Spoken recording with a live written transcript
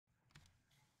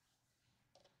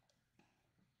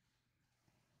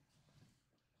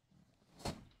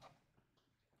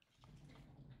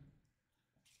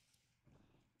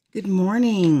Good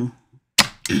morning.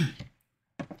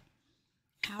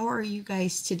 How are you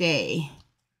guys today?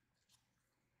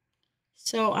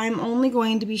 So I'm only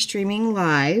going to be streaming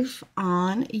live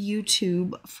on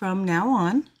YouTube from now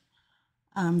on,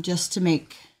 just to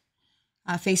make,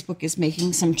 Facebook is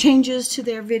making some changes to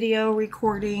their video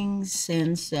recordings,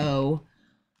 and so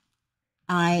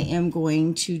I am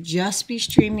going to just be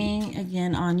streaming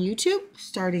again on YouTube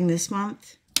starting this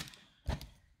month.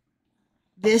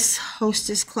 This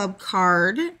Hostess Club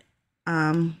card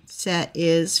set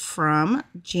is from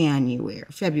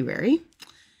February.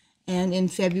 And in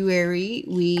February,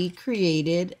 we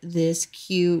created this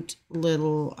cute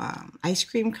little ice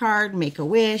cream card, Make a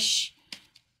Wish.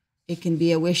 It can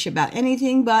be a wish about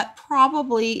anything, but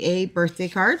probably a birthday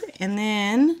card. And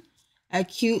then a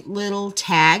cute little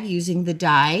tag using the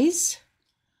dies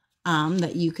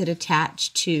that you could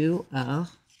attach to a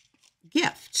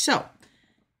gift. So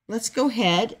let's go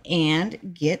ahead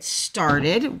and get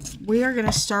started. We are going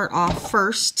to start off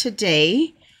first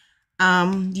today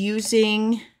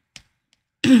using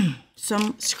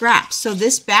some scraps. So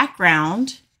this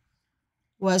background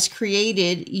was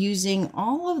created using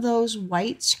all of those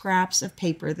white scraps of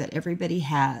paper that everybody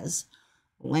has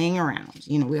laying around.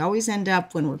 You know, we always end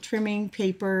up when we're trimming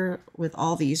paper with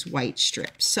all these white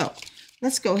strips. So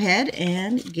let's go ahead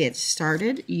and get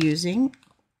started using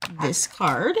this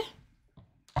card.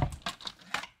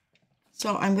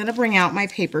 So I'm going to bring out my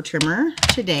paper trimmer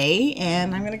today,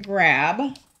 and I'm going to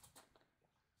grab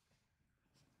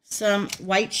some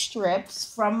white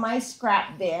strips from my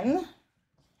scrap bin.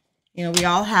 You know, we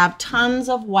all have tons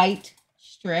of white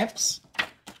strips,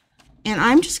 and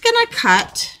I'm just going to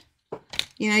cut.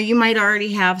 You know, you might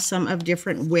already have some of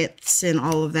different widths and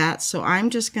all of that, so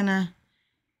I'm just going to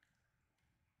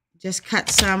cut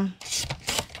some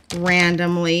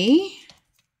randomly.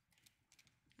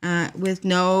 With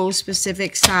no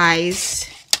specific size,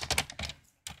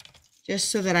 just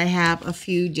so that I have a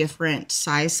few different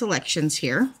size selections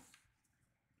here.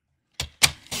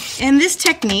 And this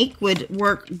technique would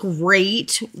work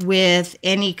great with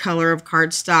any color of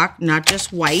cardstock, not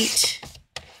just white.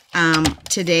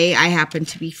 Today I happen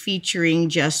to be featuring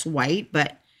just white,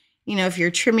 but you know, if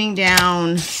you're trimming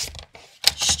down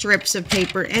strips of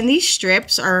paper, and these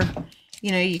strips are,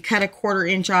 you know, you cut a 1/4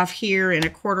 inch off here and a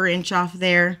 1/4 inch off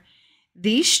there.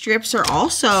 These strips are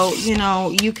also, you know,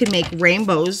 you could make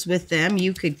rainbows with them.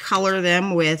 You could color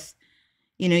them with,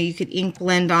 you know, you could ink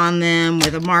blend on them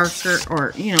with a marker,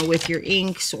 or, you know, with your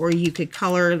inks, or you could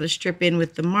color the strip in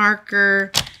with the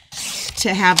marker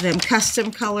to have them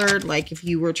custom colored, like if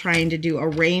you were trying to do a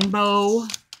rainbow.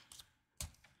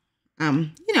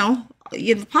 You know,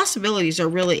 the possibilities are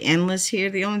really endless here.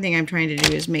 The only thing I'm trying to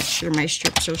do is make sure my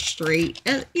strips are straight,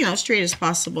 you know, straight as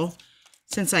possible,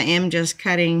 since I am just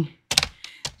cutting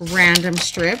random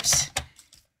strips.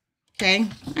 Okay,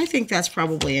 I think that's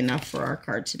probably enough for our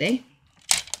card today.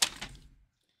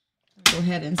 I'll go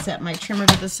ahead and set my trimmer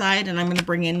to the side, and I'm going to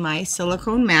bring in my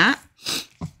silicone mat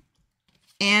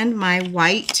and my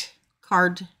white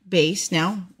card base.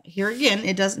 Now, here again,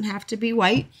 it doesn't have to be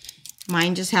white.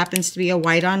 Mine just happens to be a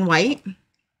white on white.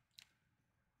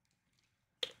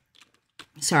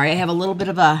 Sorry, I have a little bit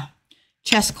of a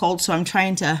chest cold, so I'm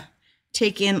trying to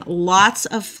take in lots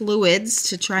of fluids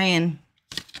to try and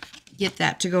get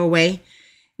that to go away.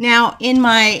 Now, in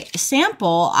my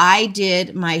sample, I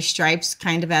did my stripes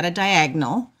kind of at a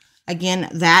diagonal. Again,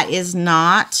 that is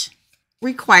not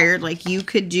required. Like, you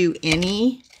could do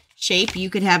any shape. You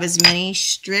could have as many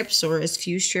strips or as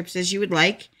few strips as you would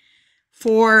like.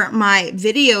 For my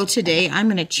video today, I'm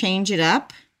going to change it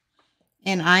up,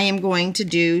 and I am going to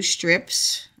do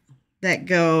strips that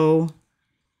go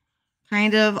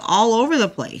kind of all over the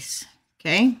place,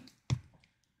 okay?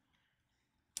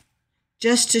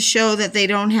 Just to show that they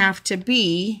don't have to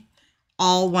be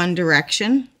all one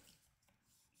direction.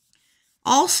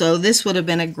 Also, this would have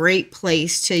been a great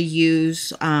place to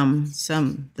use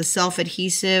the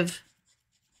self-adhesive,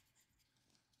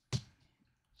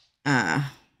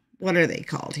 what are they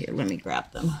called here? Let me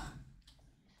grab them.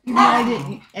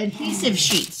 Adhesive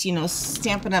sheets, you know,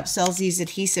 Stampin' Up! Sells these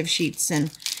adhesive sheets,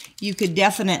 and you could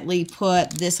definitely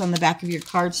put this on the back of your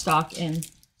cardstock and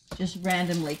just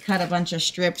randomly cut a bunch of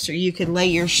strips, or you could lay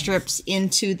your strips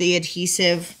into the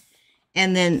adhesive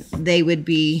and then they would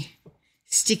be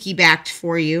sticky backed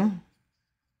for you.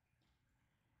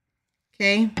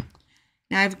 Okay,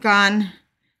 now I've gone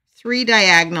 3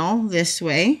 diagonal this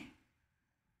way.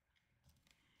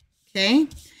 Okay,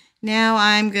 now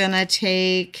I'm gonna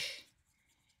take,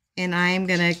 and I'm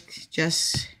gonna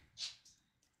just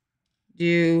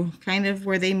do kind of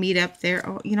where they meet up there.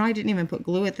 Oh, you know, I didn't even put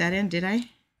glue at that end, did I?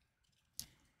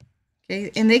 Okay,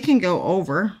 and they can go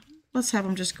over. Let's have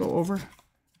them just go over.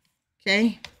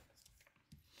 Okay.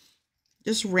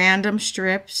 Just random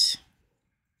strips.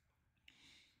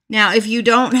 Now, if you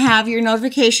don't have your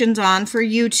notifications on for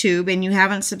YouTube and you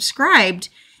haven't subscribed,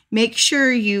 make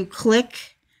sure you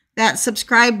click that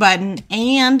subscribe button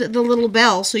and the little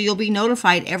bell so you'll be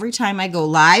notified every time I go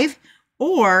live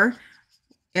or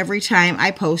every time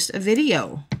I post a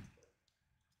video.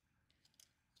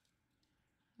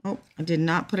 Oh, I did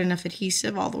not put enough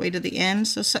adhesive all the way to the end.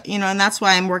 So you know, and that's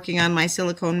why I'm working on my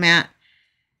silicone mat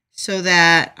so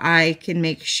that I can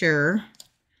make sure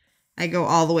I go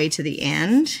all the way to the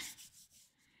end.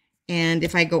 And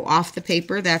if I go off the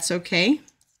paper, that's okay.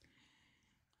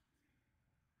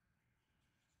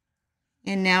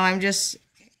 And now I'm just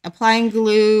applying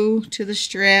glue to the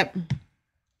strip. And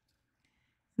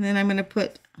then I'm going to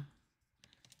put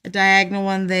a diagonal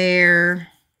one there.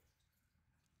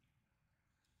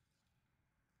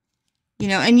 You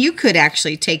know, and you could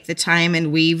actually take the time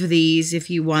and weave these if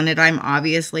you wanted. I'm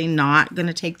obviously not going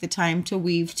to take the time to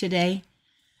weave today.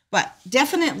 But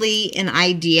definitely an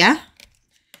idea.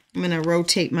 I'm going to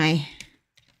rotate my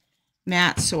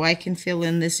mat so I can fill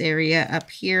in this area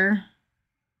up here.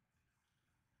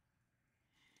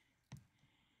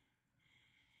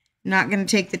 Not going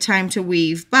to take the time to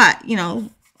weave, but, you know,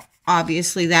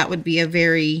 obviously that would be a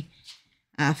very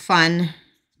fun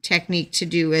technique to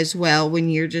do as well when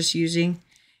you're just using,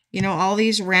 you know, all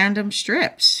these random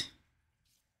strips.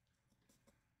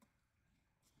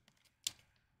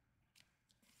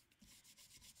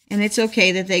 And it's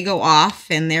okay that they go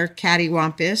off and they're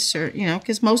cattywampus, or, you know,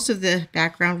 because most of the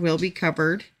background will be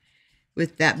covered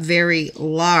with that very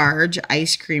large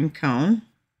ice cream cone.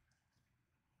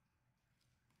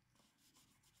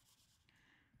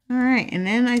 All right, and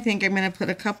then I think I'm going to put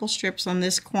a couple strips on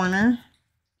this corner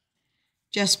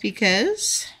just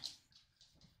because.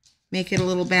 Make it a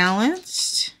little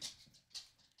balanced.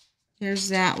 There's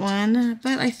that one,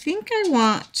 but I think I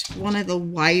want one of the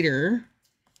wider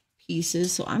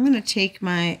pieces, so I'm going to take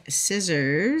my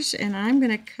scissors and I'm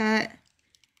going to cut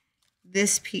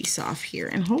this piece off here,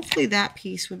 and hopefully that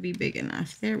piece would be big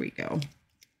enough. There we go.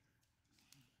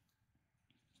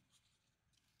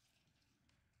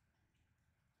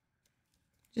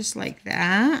 Just like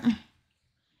that.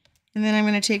 And then I'm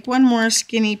going to take one more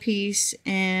skinny piece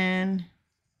and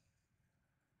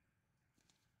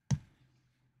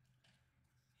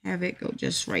have it go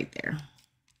just right there.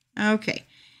 Okay.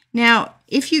 Now,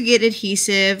 if you get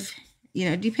adhesive, you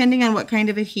know, depending on what kind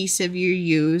of adhesive you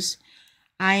use,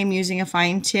 I am using a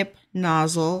fine tip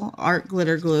nozzle, art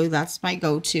glitter glue. That's my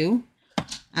go-to.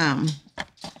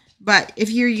 But if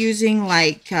you're using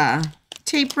like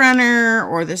tape runner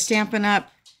or the Stampin' Up!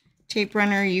 Tape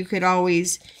runner, you could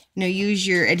always, you know, use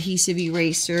your adhesive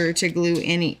eraser to glue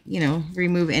any, you know,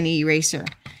 remove any eraser.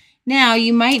 Now,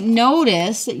 you might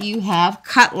notice that you have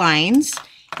cut lines,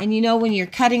 and you know when you're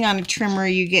cutting on a trimmer,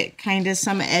 you get kind of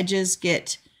some edges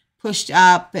get pushed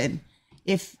up, and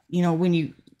if, you know, when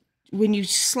you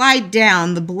slide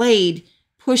down, the blade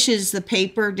pushes the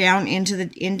paper down into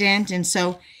the indent, and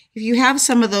so if you have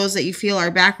some of those that you feel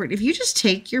are backward, if you just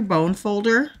take your bone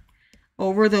folder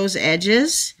over those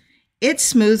edges, it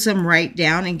smooths them right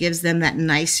down and gives them that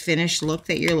nice finished look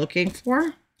that you're looking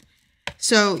for.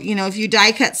 So, you know, if you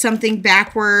die cut something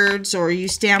backwards or you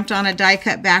stamped on a die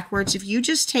cut backwards, if you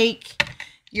just take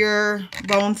your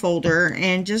bone folder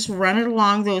and just run it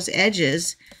along those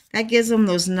edges, that gives them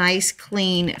those nice,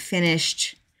 clean,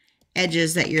 finished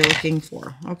edges that you're looking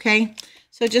for, okay?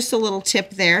 So just a little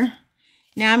tip there.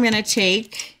 Now I'm going to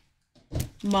take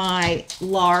my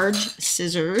large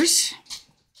scissors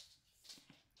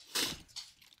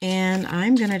and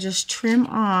I'm going to just trim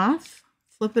off,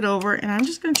 flip it over, and I'm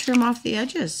just going to trim off the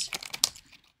edges.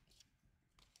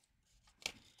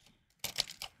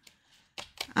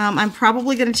 I'm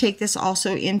probably going to take this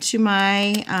also into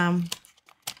my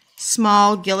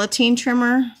small guillotine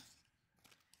trimmer,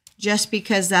 just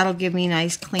because that'll give me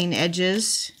nice clean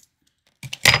edges.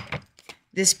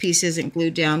 This piece isn't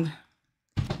glued down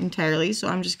entirely, so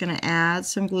I'm just going to add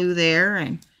some glue there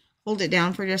and hold it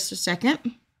down for just a second.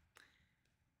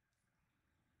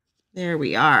 There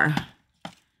we are.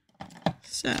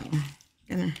 So I'm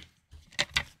going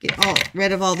to get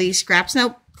rid of all these scraps.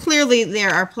 Now, clearly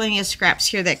there are plenty of scraps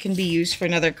here that can be used for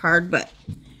another card, but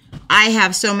I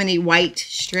have so many white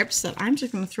strips that I'm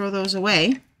just going to throw those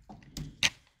away.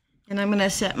 And I'm going to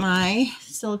set my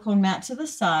silicone mat to the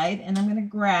side, and I'm going to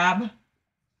grab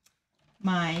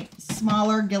my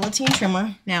smaller guillotine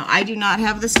trimmer. Now, I do not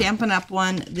have the Stampin' Up!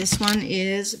 One. This one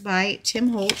is by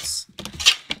Tim Holtz.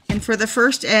 And for the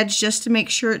first edge, just to make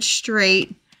sure it's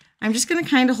straight, I'm just going to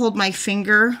kind of hold my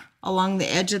finger along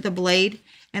the edge of the blade.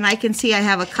 And I can see I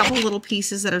have a couple little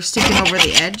pieces that are sticking over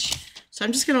the edge. So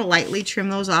I'm just going to lightly trim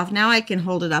those off. Now I can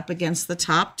hold it up against the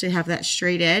top to have that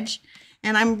straight edge.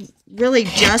 And I'm really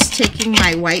just taking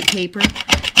my white paper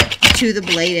to the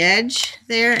blade edge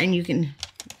there. And you can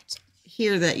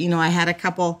hear that, you know, I had a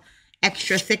couple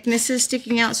extra thicknesses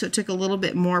sticking out. So it took a little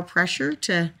bit more pressure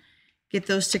to get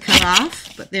those to cut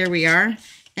off. But there we are.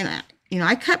 And, you know,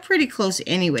 I cut pretty close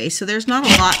anyway. So there's not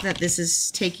a lot that this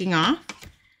is taking off.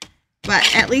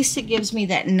 But at least it gives me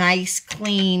that nice,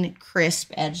 clean,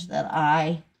 crisp edge that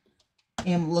I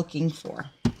am looking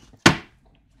for.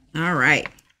 All right.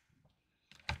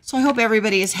 So I hope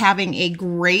everybody is having a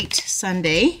great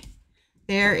Sunday.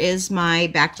 There is my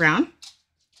background.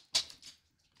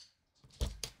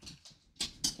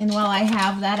 And while I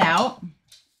have that out,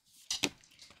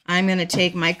 I'm going to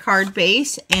take my card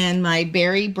base and my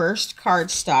Berry Burst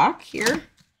cardstock here.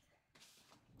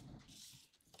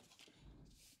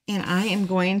 And I am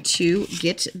going to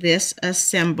get this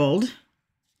assembled.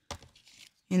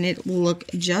 And it will look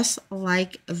just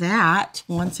like that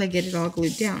once I get it all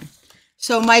glued down.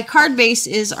 So my card base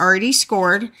is already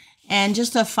scored. And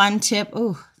just a fun tip.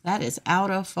 Oh, that is out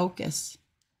of focus.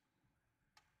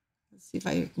 Let's see if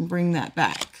I can bring that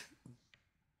back.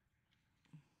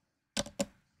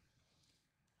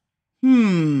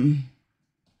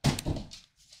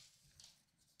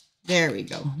 There we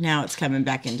go. Now it's coming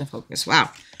back into focus. Wow.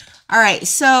 All right,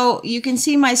 so you can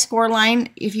see my score line.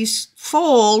 If you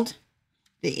fold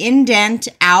the indent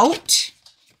out,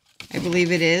 I believe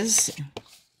it is,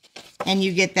 and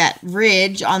you get that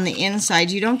ridge on the inside,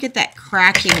 you don't get that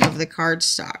cracking of the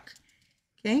cardstock.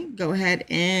 Okay, go ahead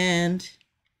and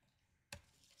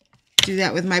do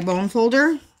that with my bone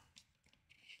folder.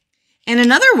 And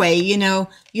another way, you know,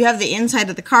 you have the inside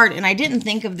of the card, and I didn't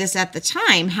think of this at the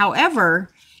time. However,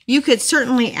 you could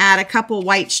certainly add a couple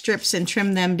white strips and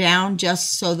trim them down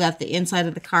just so that the inside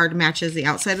of the card matches the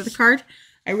outside of the card.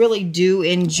 I really do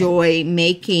enjoy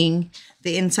making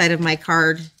the inside of my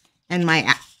card and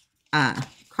my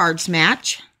cards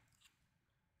match.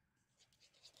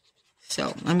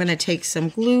 So I'm going to take some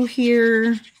glue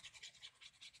here,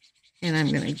 and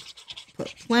I'm going to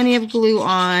put plenty of glue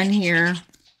on here,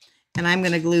 and I'm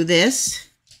going to glue this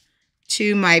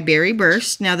to my Berry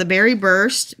Burst. Now the Berry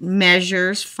Burst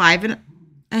measures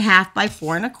 5.5 by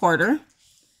 4 1/4.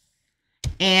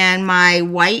 And my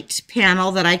white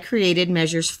panel that I created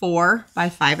measures 4 by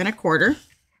 5 1/4.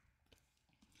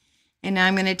 And now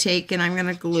I'm going to take and I'm going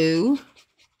to glue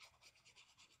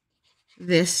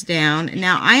this down.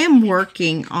 Now I am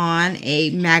working on a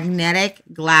magnetic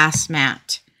glass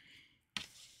mat.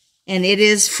 And it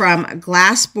is from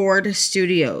Glassboard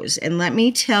Studios. And let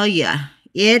me tell you,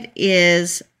 it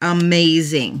is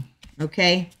amazing,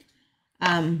 okay?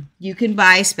 You can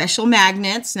buy special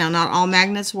magnets. Now, not all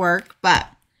magnets work, but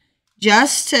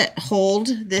just to hold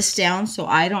this down so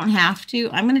I don't have to,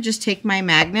 I'm going to just take my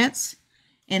magnets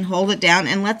and hold it down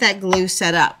and let that glue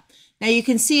set up. Now, you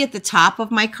can see at the top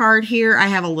of my card here, I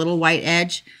have a little white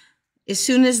edge. As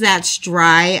soon as that's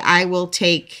dry, I will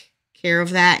take care of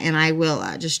that, and I will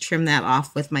just trim that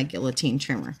off with my guillotine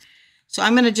trimmer. So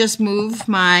I'm going to just move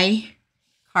my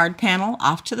card panel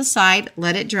off to the side,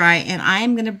 let it dry, and I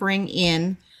am going to bring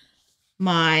in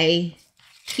my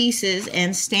pieces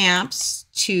and stamps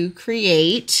to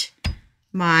create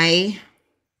my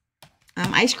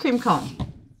ice cream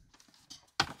cone.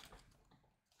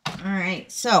 All right,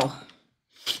 so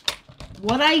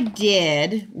what I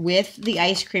did with the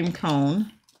ice cream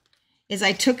cone is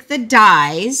I took the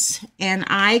dies and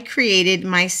I created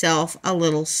myself a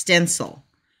little stencil.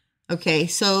 Okay,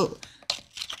 so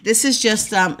this is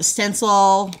just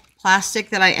stencil plastic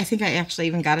that I think I actually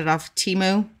even got it off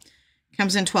Temu.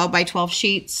 Comes in 12 by 12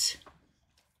 sheets.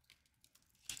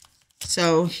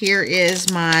 So here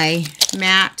is my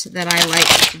mat that I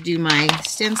like to do my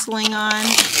stenciling on.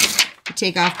 You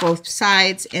take off both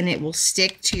sides and it will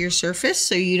stick to your surface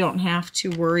so you don't have to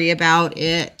worry about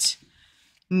it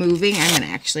moving. I'm going to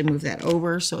actually move that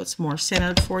over so it's more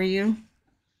centered for you.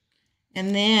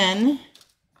 And then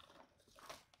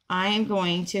I am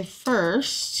going to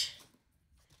first,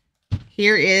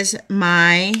 here is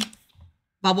my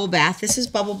bubble bath. This is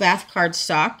bubble bath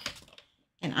cardstock.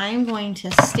 And I am going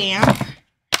to stamp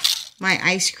my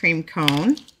ice cream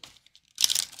cone,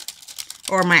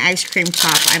 or my ice cream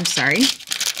top, I'm sorry,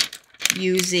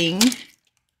 using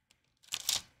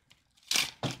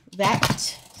that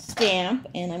stamp.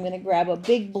 And I'm going to grab a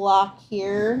big block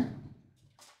here.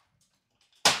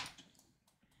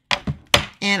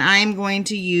 And I'm going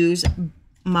to use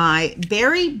my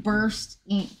Berry Burst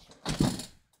ink.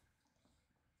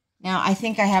 Now, I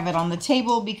think I have it on the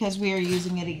table because we are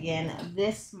using it again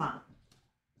this month.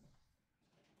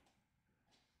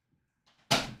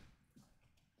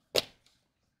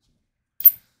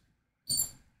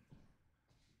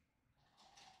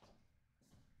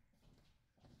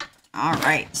 All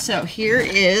right, so here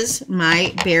is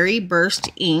my Berry Burst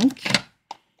ink.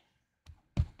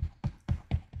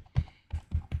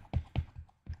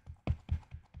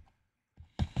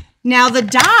 Now the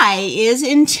die is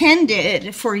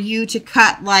intended for you to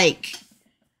cut like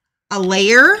a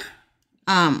layer,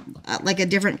 like a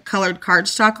different colored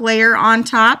cardstock layer on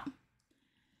top.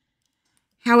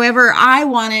 However, I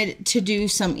wanted to do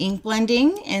some ink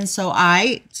blending, and so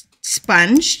I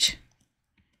sponged.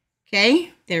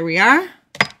 Okay, there we are.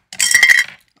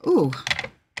 Ooh,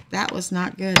 that was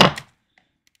not good.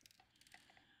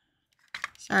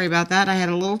 Sorry about that. I had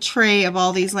a little tray of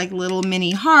all these like little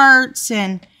mini hearts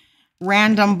and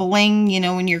random bling, you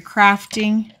know, when you're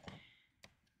crafting.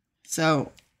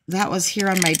 So that was here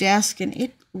on my desk, and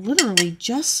it literally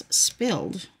just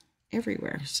spilled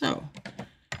everywhere. So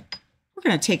we're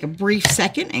going to take a brief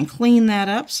second and clean that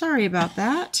up. Sorry about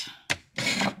that.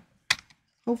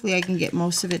 Hopefully I can get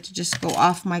most of it to just go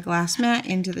off my glass mat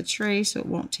into the tray, so it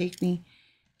won't take me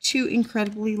too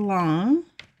incredibly long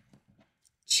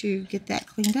to get that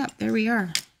cleaned up. There we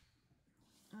are.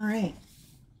 All right.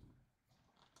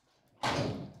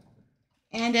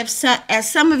 And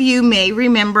as some of you may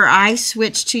remember, I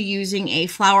switched to using a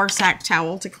flour sack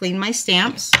towel to clean my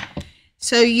stamps.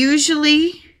 So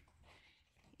usually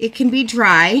it can be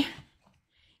dry.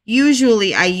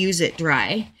 Usually I use it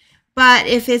dry. But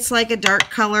if it's like a dark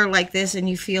color like this and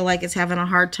you feel like it's having a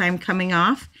hard time coming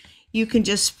off, you can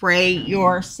just spray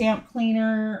your stamp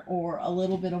cleaner or a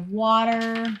little bit of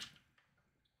water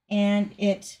and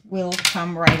it will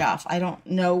come right off. I don't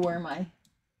know where my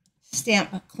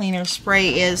stamp cleaner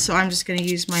spray is, so I'm just going to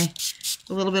use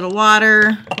a little bit of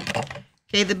water.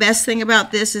 Okay, the best thing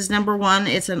about this is, number one,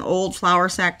 it's an old flour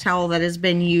sack towel that has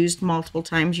been used multiple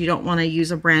times. You don't want to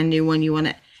use a brand new one. You want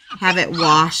to have it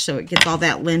washed so it gets all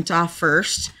that lint off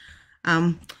first.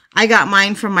 I got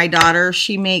mine from my daughter.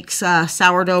 She makes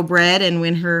sourdough bread, and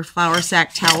when her flour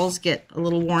sack towels get a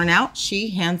little worn out,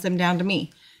 she hands them down to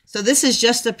me. So this is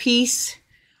just a piece.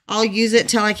 I'll use it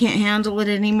till I can't handle it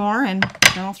anymore, and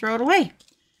then I'll throw it away.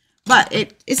 But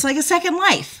it's like a second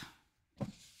life.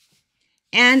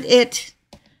 And it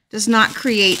does not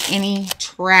create any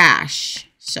trash.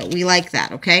 So we like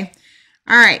that, okay?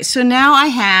 All right, so now I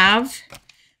have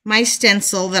my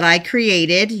stencil that I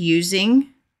created using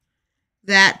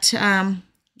that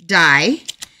die.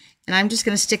 And I'm just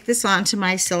going to stick this onto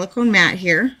my silicone mat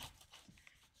here.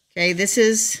 Okay, this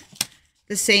is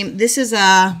the same. This is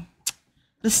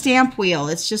the stamp wheel.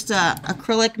 It's just a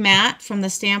acrylic mat from the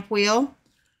stamp wheel.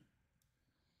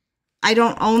 I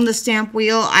don't own the stamp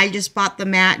wheel. I just bought the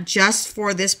mat just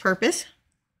for this purpose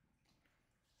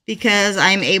because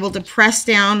I'm able to press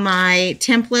down my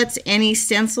templates, any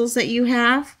stencils that you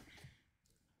have.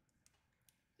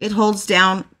 It holds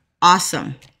down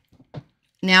awesome.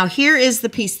 Now here is the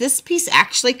piece. This piece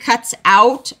actually cuts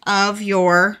out of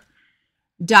your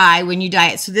die when you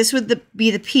die it. So this would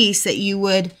be the piece that you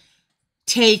would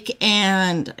take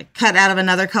and cut out of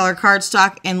another color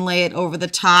cardstock and lay it over the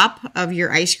top of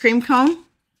your ice cream cone,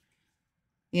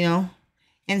 you know.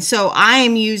 And so I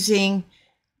am using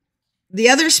the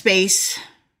other space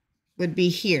would be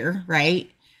here, right?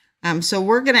 So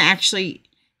we're going to actually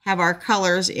have our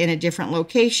colors in a different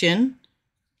location.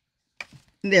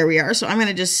 There we are. So I'm going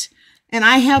to just, and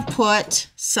I have put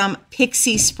some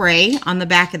pixie spray on the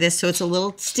back of this so it's a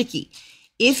little sticky.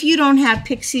 If you don't have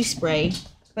pixie spray,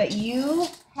 but you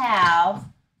have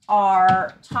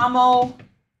our Tombow,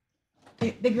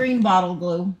 the green bottle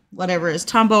glue, whatever it is,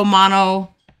 Tombow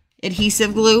Mono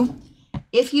adhesive glue.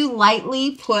 If you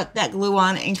lightly put that glue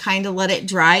on and kind of let it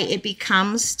dry, it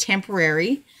becomes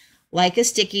temporary, like a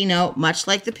sticky note, much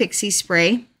like the pixie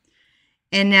spray.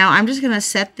 And now I'm just going to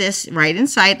set this right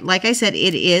inside. Like I said,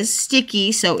 it is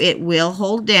sticky, so it will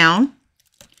hold down.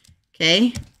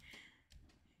 Okay.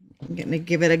 I'm going to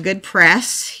give it a good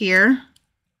press here.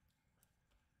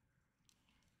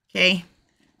 Okay,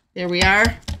 there we are.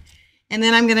 And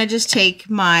then I'm going to just take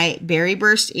my Berry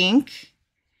Burst ink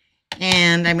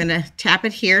and I'm going to tap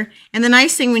it here. And the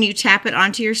nice thing, when you tap it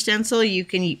onto your stencil, you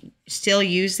can still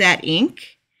use that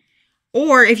ink.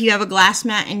 Or if you have a glass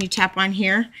mat and you tap on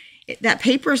here, that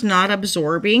paper is not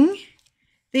absorbing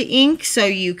the ink, so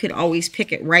you can always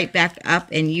pick it right back up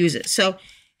and use it. So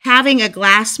having a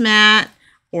glass mat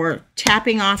or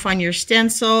tapping off on your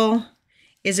stencil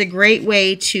is a great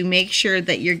way to make sure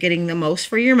that you're getting the most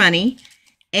for your money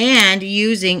and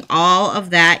using all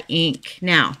of that ink.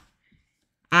 Now,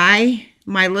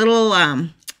 my little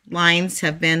lines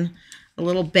have been a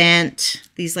little bent.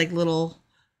 These like little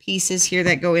pieces here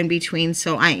that go in between.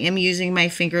 So I am using my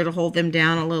finger to hold them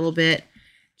down a little bit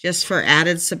just for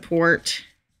added support.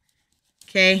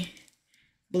 Okay.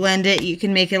 Blend it. You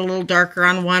can make it a little darker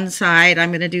on one side. I'm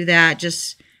going to do that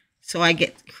just so I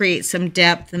create some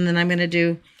depth. And then I'm going to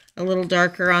do a little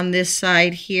darker on this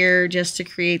side here just to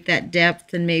create that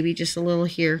depth, and maybe just a little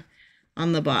here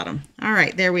on the bottom. All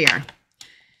right, there we are.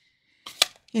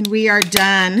 And we are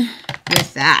done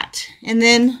with that. And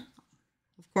then,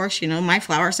 of course, you know, my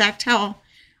flour sack towel.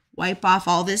 Wipe off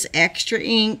all this extra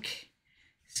ink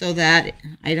so that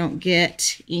I don't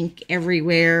get ink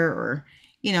everywhere, or,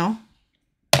 you know,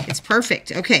 it's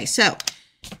perfect. Okay, so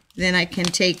then I can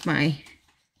take my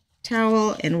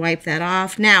towel and wipe that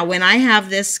off. Now, when I have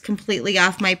this completely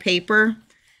off my paper,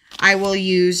 I will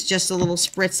use just a little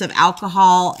spritz of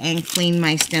alcohol and clean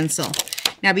my stencil.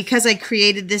 Now, because I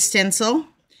created this stencil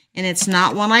and it's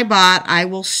not one I bought, I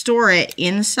will store it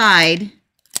inside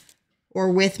or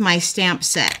with my stamp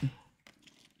set.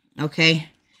 Okay,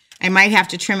 I might have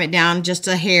to trim it down just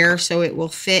a hair so it will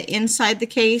fit inside the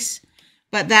case,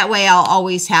 but that way I'll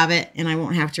always have it and I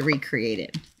won't have to recreate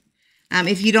it.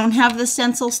 If you don't have the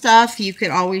stencil stuff, you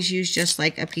could always use just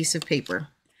like a piece of paper.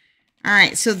 All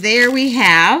right, so there we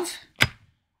have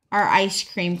our ice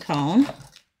cream cone,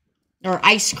 or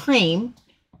ice cream,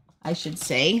 I should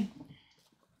say.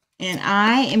 And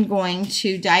I am going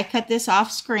to die cut this off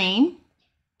screen.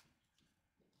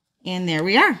 And there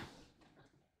we are.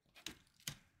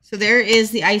 So there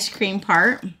is the ice cream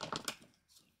part.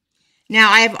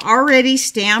 Now I've already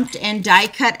stamped and die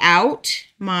cut out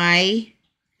my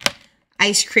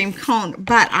ice cream cone,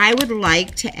 but I would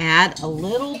like to add a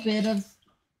little bit of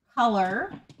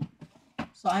color.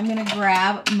 So I'm going to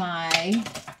grab my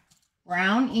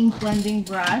brown ink blending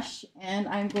brush and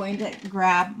I'm going to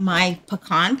grab my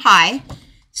pecan pie.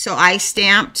 So I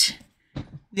stamped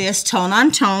this tone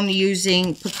on tone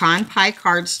using pecan pie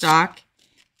cardstock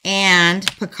and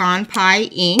pecan pie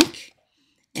ink.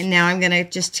 And now I'm going to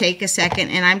just take a second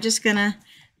and I'm just going to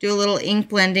do a little ink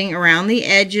blending around the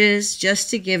edges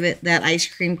just to give it that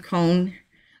ice cream cone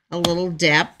a little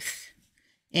depth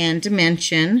and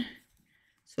dimension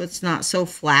so it's not so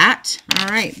flat. All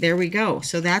right, there we go.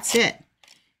 So that's it.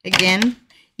 Again,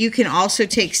 you can also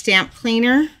take stamp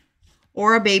cleaner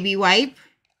or a baby wipe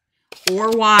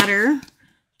or water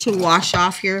to wash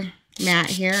off your mat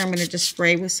here. I'm going to just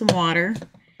spray with some water.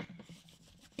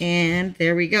 And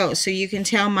there we go. So you can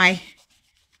tell my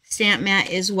stamp mat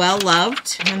is well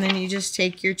loved. And then you just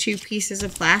take your 2 pieces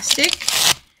of plastic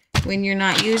when you're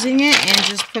not using it and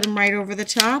just put them right over the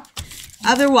top.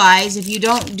 Otherwise, if you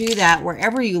don't do that,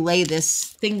 wherever you lay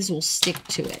this, things will stick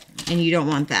to it, and you don't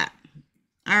want that.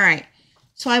 All right,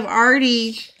 so I've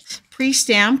already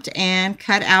pre-stamped and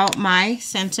cut out my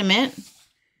sentiment.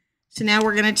 So now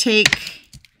we're going to take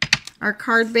our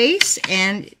card base,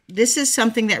 and this is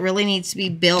something that really needs to be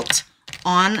built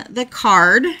on the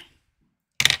card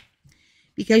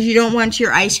because you don't want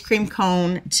your ice cream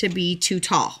cone to be too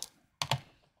tall.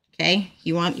 Okay,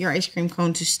 you want your ice cream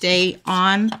cone to stay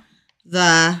on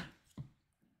the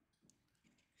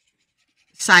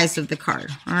size of the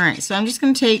card. All right, so I'm just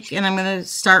going to take, and I'm going to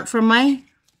start from my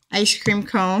ice cream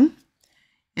cone,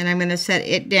 and I'm going to set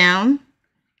it down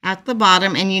at the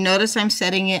bottom, and you notice I'm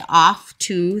setting it off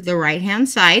to the right-hand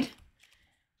side.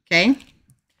 Okay,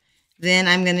 then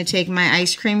I'm going to take my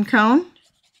ice cream cone,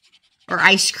 or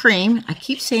ice cream. I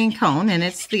keep saying cone, and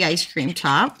it's the ice cream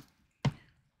top.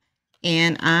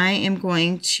 And I am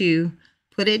going to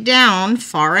put it down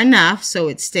far enough so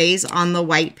it stays on the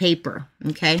white paper.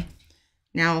 Okay,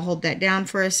 now I'll hold that down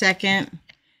for a second.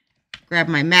 Grab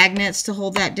my magnets to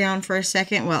hold that down for a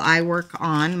second while I work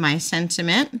on my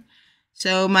sentiment.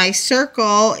 So my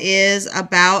circle is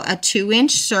about a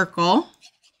 2-inch circle,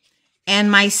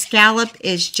 and my scallop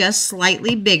is just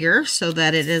slightly bigger so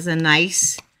that it is a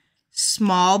nice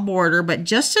small border, but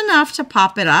just enough to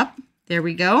pop it up. There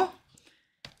we go.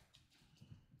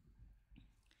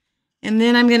 And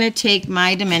then I'm going to take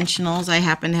my dimensionals. I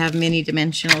happen to have mini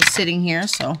dimensionals sitting here,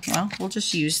 so, well, we'll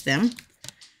just use them.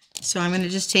 So I'm going to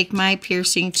just take my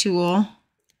piercing tool,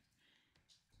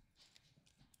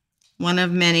 one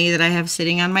of many that I have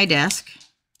sitting on my desk.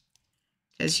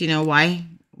 Because, you know, why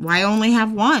only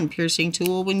have one piercing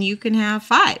tool when you can have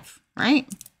 5, right?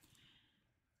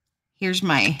 Here's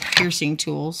my piercing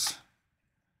tools,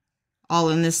 all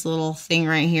in this little thing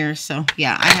right here. So,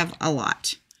 yeah, I have a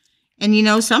lot. And, you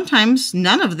know, sometimes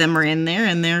none of them are in there,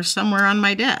 and they're somewhere on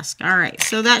my desk. All right,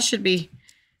 so that should be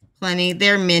plenty.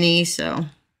 They're mini, so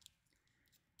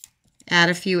add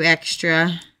a few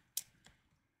extra.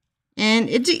 And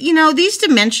it, you know, these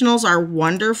dimensionals are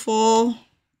wonderful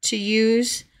to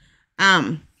use.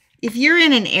 If you're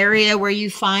in an area where you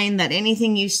find that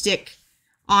anything you stick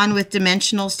on with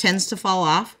dimensionals tends to fall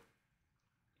off,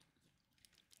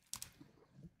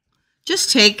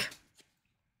 just take,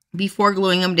 before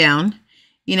gluing them down,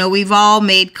 you know, we've all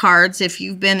made cards. If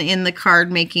you've been in the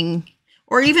card making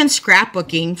or even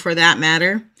scrapbooking for that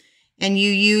matter, and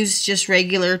you use just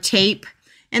regular tape,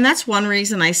 and that's one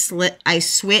reason I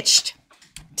switched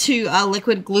to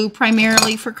liquid glue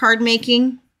primarily for card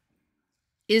making,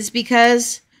 is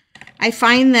because I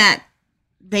find that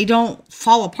they don't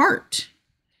fall apart.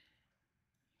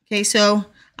 Okay, so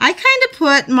I kind of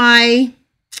put my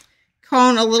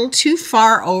cone a little too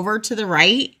far over to the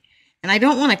right, and I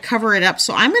don't want to cover it up,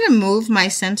 so I'm going to move my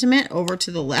sentiment over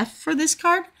to the left for this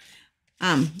card.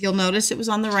 You'll notice it was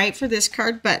on the right for this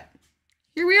card, but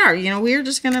here we are. You know, we're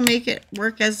just going to make it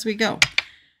work as we go.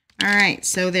 All right,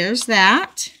 so there's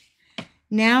that.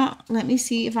 Now, let me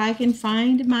see if I can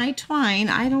find my twine.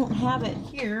 I don't have it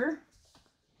here.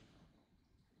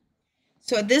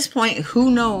 So at this point,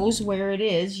 who knows where it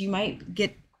is? You might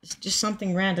get just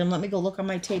something random. Let me go look on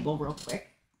my table real quick.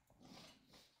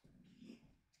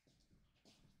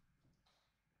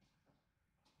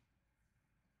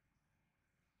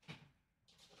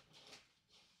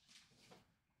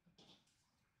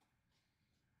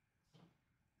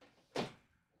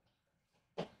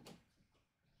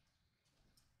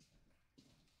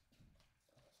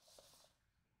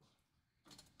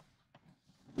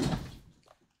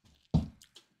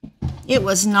 It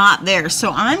was not there.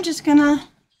 So I'm just gonna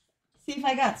see if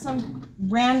I got some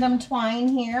random twine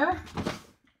here.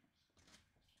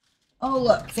 Oh,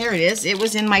 look, there it is. It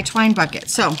was in my twine bucket.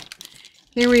 So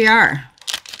here we are.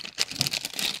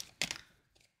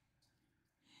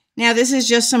 Now this is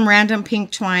just some random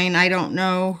pink twine. I don't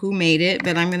know who made it,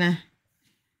 but I'm gonna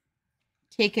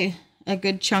take a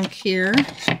good chunk here.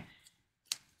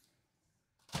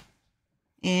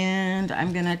 And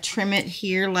I'm gonna trim it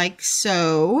here like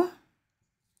so.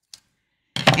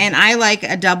 And I like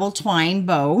a double twine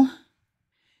bow.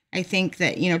 I think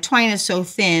that, you know, twine is so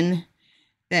thin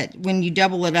that when you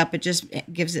double it up, it just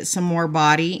gives it some more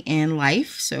body and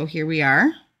life. So here we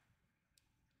are.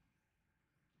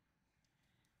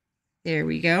 There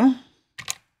we go.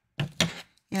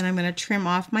 And I'm going to trim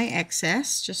off my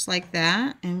excess just like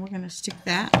that. And we're going to stick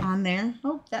that on there.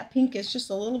 Oh, that pink is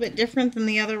just a little bit different than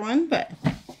the other one, but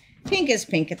pink is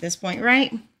pink at this point,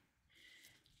 right?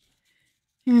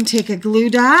 And take a glue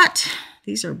dot.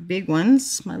 These are big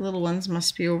ones. My little ones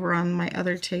must be over on my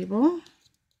other table.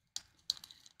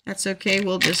 That's okay.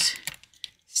 We'll just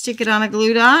stick it on a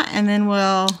glue dot, and then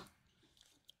we'll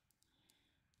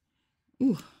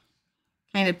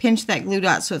kind of pinch that glue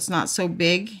dot so it's not so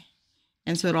big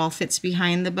and so it all fits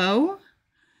behind the bow.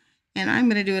 And I'm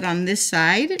going to do it on this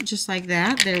side just like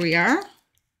that. There we are.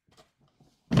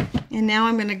 And now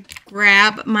I'm going to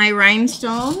grab my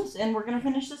rhinestones and we're going to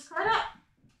finish this card up.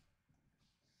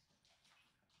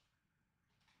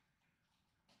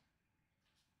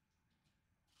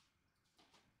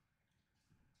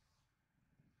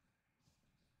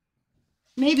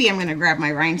 Maybe I'm going to grab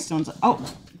my rhinestones.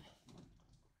 Oh,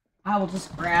 I will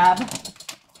just grab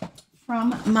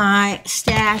from my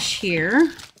stash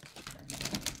here.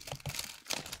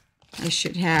 I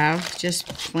should have just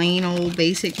plain old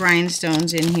basic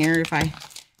rhinestones in here if I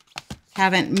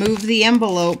haven't moved the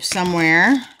envelope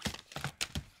somewhere.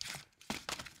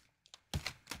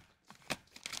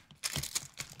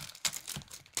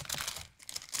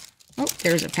 Oh,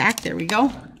 there's a pack. There we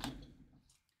go.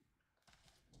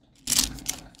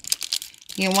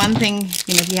 You know, one thing,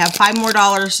 you know, if you have $5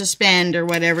 more to spend or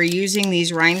whatever, using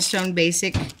these rhinestone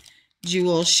basic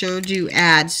jewels sure do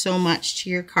add so much to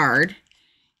your card.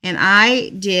 And I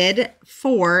did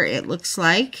 4, it looks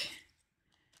like.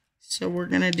 So we're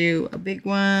going to do a big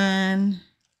one.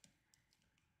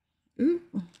 Ooh,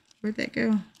 where'd that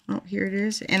go? Oh, here it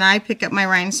is. And I pick up my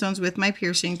rhinestones with my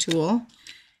piercing tool.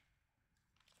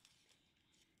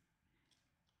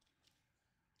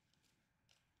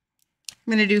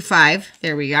 I'm going to do 5.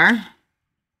 There we are. I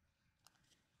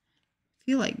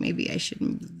feel like maybe I should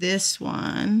move this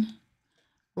one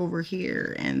over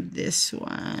here and this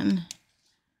one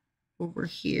over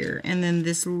here, and then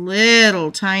this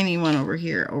little tiny one over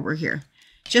here,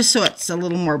 just so it's a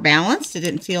little more balanced. It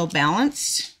didn't feel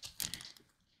balanced.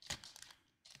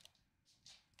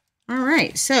 All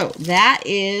right, so that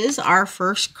is our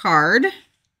first card.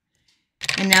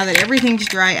 And now that everything's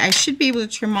dry, I should be able to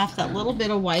trim off that little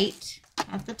bit of white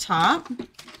at the top.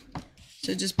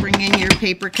 So just bring in your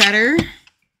paper cutter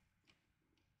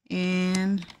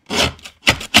and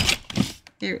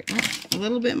Here, a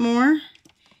little bit more.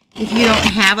 If you don't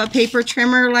have a paper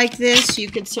trimmer like this, you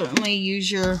could certainly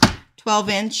use your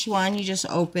 12-inch one. You just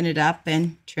open it up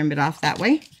and trim it off that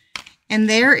way. And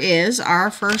there is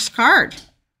our first card.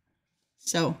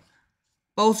 So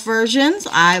both versions,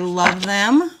 I love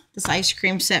them. This ice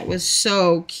cream set was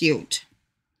so cute.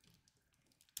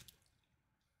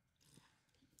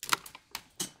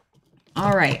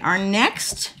 All right, our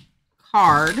next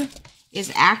card is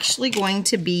actually going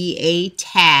to be a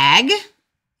tag.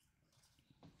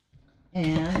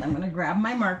 And I'm going to grab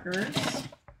my markers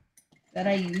that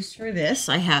I used for this.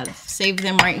 I have saved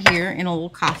them right here in a little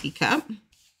coffee cup.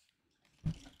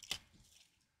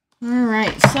 All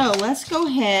right, so let's go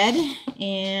ahead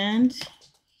and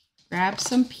grab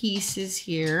some pieces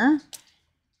here.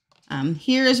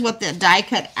 Here is what the die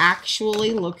cut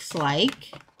actually looks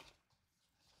like.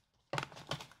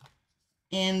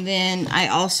 And then I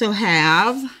also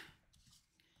have,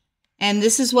 and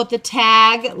this is what the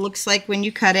tag looks like when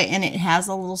you cut it, and it has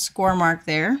a little score mark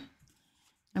there.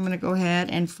 I'm going to go ahead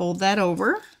and fold that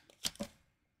over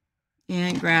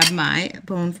and grab my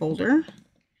bone folder.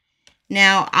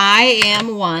 Now, I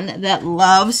am one that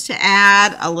loves to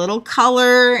add a little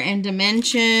color and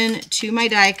dimension to my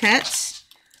die cuts.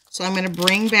 So I'm going to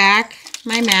bring back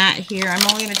my mat here. I'm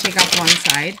only going to take off one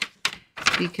side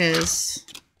because,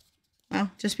 well,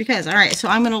 just because. All right, so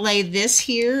I'm going to lay this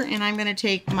here, and I'm going to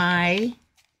take my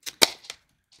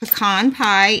pecan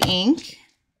pie ink,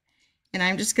 and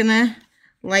I'm just going to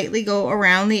lightly go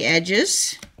around the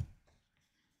edges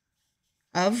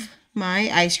of my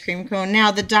ice cream cone.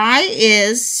 Now, the die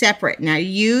is separate. Now,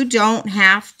 you don't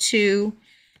have to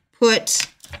put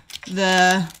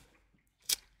the,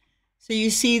 so you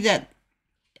see that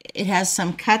it has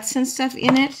some cuts and stuff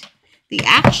in it. The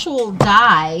actual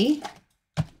die,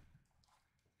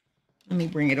 let me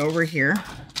bring it over here,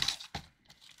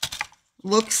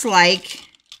 looks like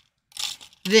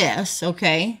this,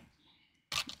 okay?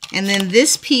 And then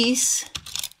this piece,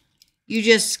 you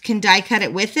just can die cut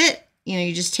it with it. You know,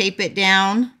 you just tape it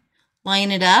down,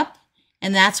 line it up,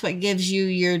 and that's what gives you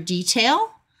your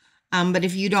detail. But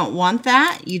if you don't want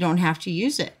that, you don't have to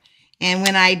use it. And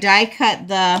when I die cut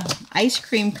the ice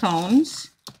cream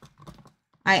cones,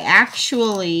 I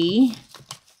actually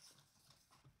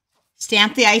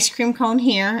stamped the ice cream cone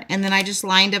here, and then I just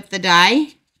lined up the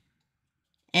die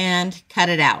and cut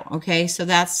it out. Okay, so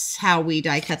that's how we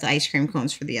die cut the ice cream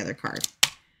cones for the other card.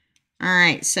 All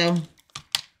right, so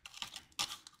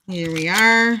here we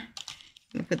are. I'm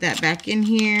going to put that back in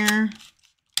here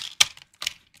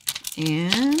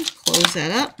and close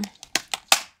that up.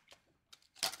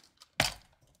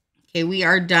 Okay, we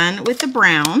are done with the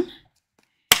brown.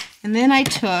 And then I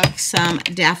took some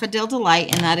Daffodil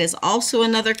Delight, and that is also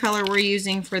another color we're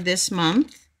using for this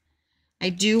month. I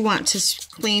do want to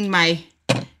clean my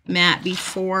mat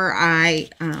before I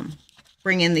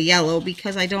bring in the yellow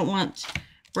because I don't want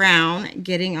brown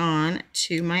getting on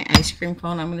to my ice cream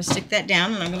cone. I'm going to stick that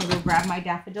down, and I'm going to go grab my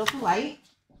Daffodil Delight.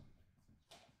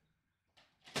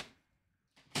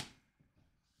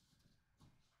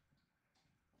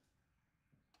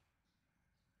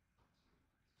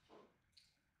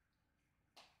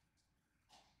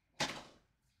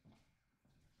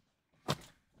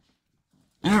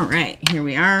 All right, here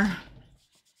we are.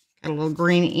 Got a little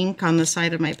green ink on the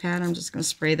side of my pad. I'm just going to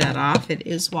spray that off. It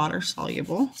is water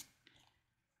soluble.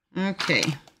 Okay.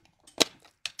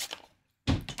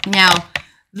 Now,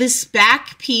 this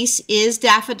back piece is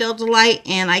Daffodil Delight,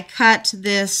 and I cut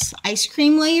this ice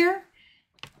cream layer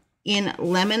in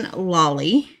Lemon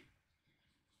Lolly.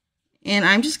 And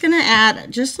I'm just going to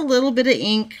add just a little bit of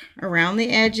ink around the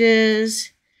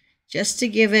edges just to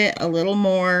give it a little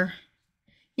more,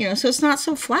 you know, so it's not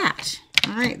so flat.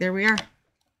 All right, there we are.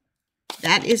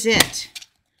 That is it.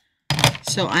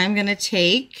 So I'm going to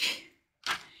take,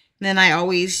 then I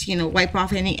always, you know, wipe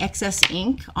off any excess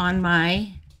ink on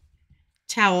my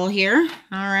towel here.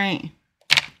 All right.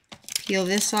 Peel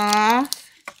this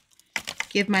off.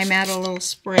 Give my mat a little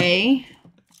spray.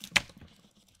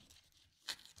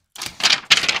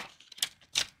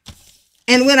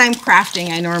 And when I'm crafting,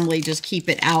 I normally just keep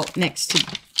it out next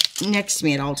to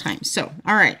me at all times. So,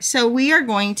 all right. So we are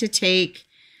going to take,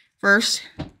 first,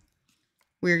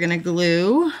 we're going to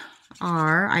glue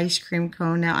our ice cream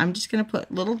cone. Now, I'm just going to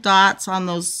put little dots on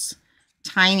those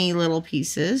tiny little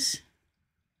pieces.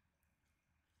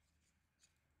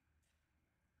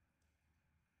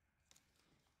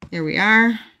 There we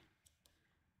are.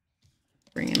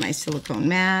 Bring in my silicone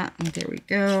mat. And there we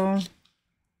go.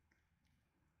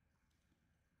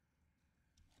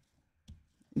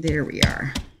 There we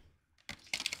are.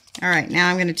 All right, now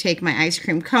I'm going to take my ice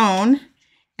cream cone,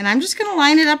 And I'm just going to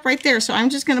line it up right there. So I'm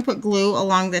just going to put glue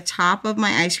along the top of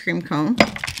my ice cream cone.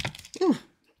 Ooh.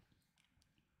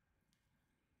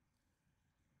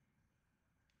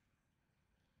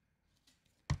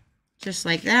 Just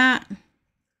like that.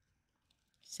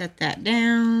 Set that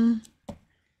down.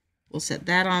 We'll set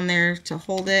that on there to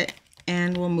hold it,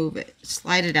 and we'll move it,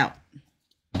 slide it out.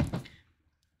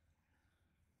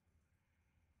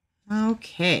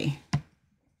 Okay.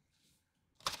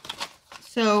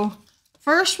 So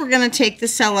first we're going to take the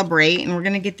Celebrate, and we're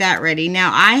going to get that ready.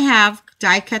 Now I have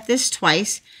die cut this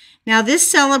twice. Now this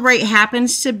Celebrate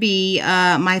happens to be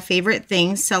my favorite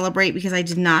thing, Celebrate, because I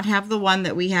did not have the one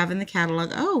that we have in the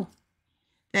catalog. Oh,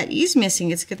 that E's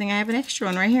missing. It's a good thing I have an extra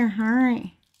one right here. All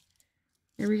right.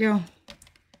 Here we go.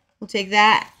 We'll take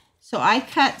that. So I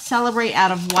cut Celebrate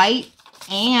out of white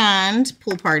and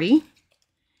Pool Party.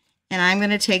 And I'm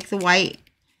going to take the white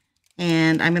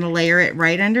and I'm going to layer it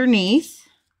right underneath.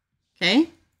 Okay.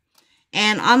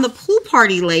 And on the Pool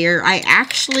Party layer, I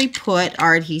actually put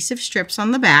our adhesive strips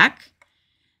on the back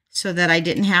so that I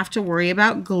didn't have to worry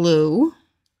about glue.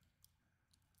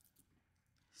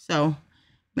 So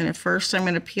I'm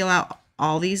going to peel out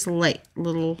all these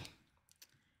little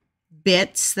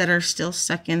bits that are still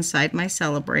stuck inside my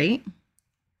Celebrate.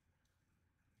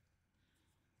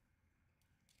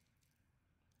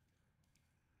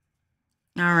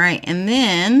 All right, and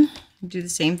then do the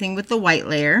same thing with the white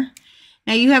layer.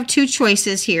 Now you have two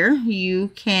choices here. You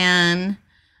can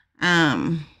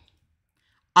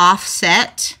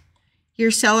offset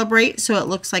your Celebrate so it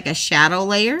looks like a shadow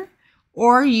layer,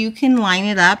 or you can line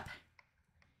it up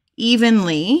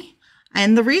evenly.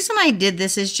 And the reason I did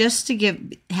this is just to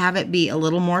have it be a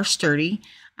little more sturdy.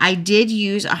 I did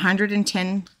use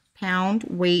 110-pound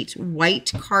weight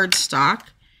white cardstock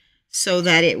so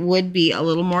that it would be a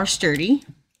little more sturdy,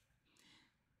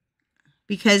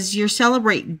 because your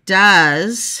Celebrate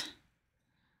does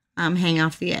hang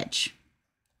off the edge.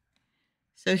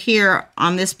 So here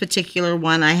on this particular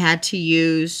one, I had to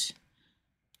use,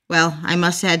 well, I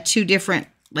must have had two different,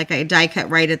 like I die cut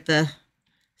right at the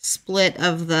split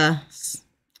of the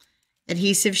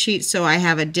adhesive sheet, so I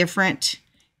have a different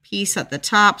piece at the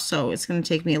top, so it's going to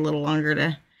take me a little longer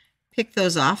to pick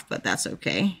those off, but that's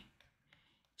okay.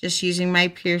 Just using my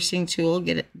piercing tool,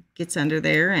 gets under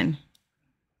there and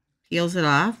peels it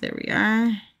off. There we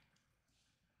are.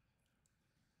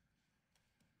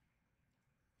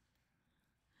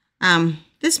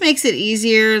 This makes it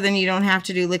easier, then you don't have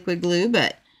to do liquid glue,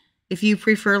 but if you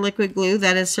prefer liquid glue,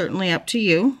 that is certainly up to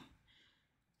you.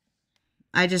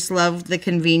 I just love the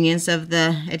convenience of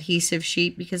the adhesive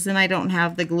sheet, because then I don't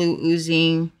have the glue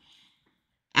oozing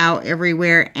out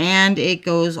everywhere, and it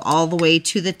goes all the way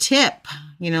to the tip.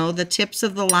 You know, the tips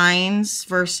of the lines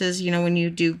versus, you know, when you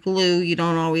do glue, you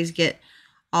don't always get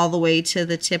all the way to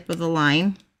the tip of the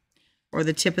line or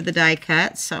the tip of the die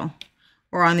cut. So,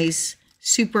 or on these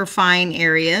super fine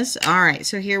areas. All right,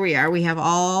 so here we are. We have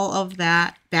all of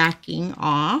that backing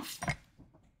off.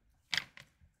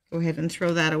 Go ahead and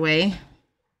throw that away.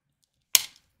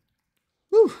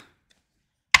 Whew.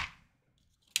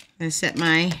 I'm going to set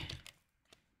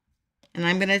and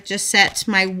I'm going to just set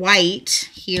my white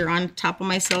here on top of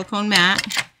my silicone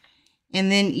mat.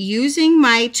 And then using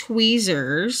my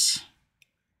tweezers,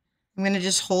 I'm going to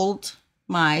just hold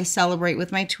my Celebrate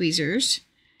with my tweezers.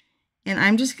 And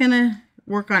I'm just going to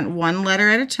work on one letter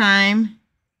at a time.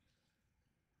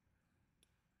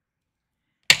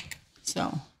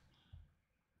 So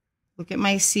look at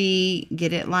my C,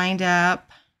 get it lined up.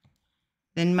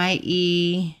 Then my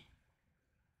E.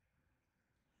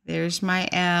 There's my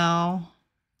L.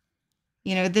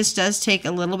 You know, this does take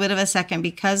a little bit of a second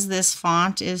because this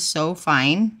font is so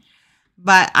fine.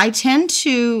 But I tend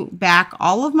to back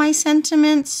all of my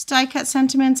sentiments, die cut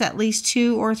sentiments, at least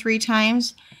 2 or 3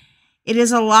 times. It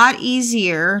is a lot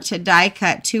easier to die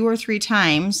cut 2 or 3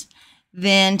 times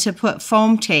than to put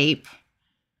foam tape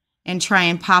and try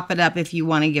and pop it up if you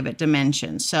want to give it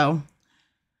dimensions. So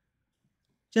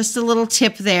just a little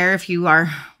tip there if you are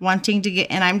wanting to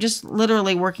get, and I'm just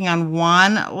literally working on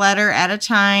one letter at a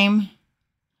time.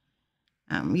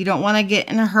 You don't want to get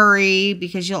in a hurry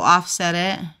because you'll offset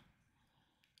it.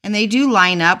 And they do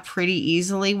line up pretty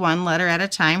easily, one letter at a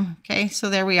time. Okay, so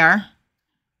there we are.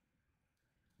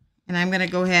 And I'm going to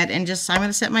go ahead and I'm going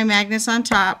to set my magnets on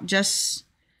top just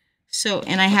so,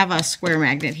 and I have a square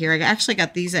magnet here. I actually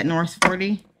got these at North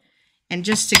 40. And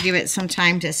just to give it some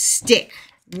time to stick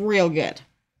real good.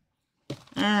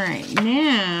 All right,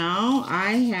 now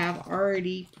I have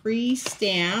already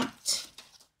pre-stamped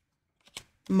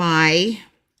my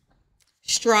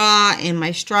straw and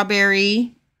my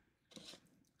strawberry.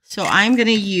 So I'm going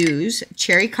to use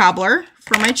cherry cobbler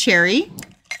for my cherry.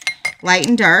 light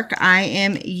and dark. I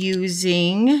am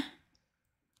using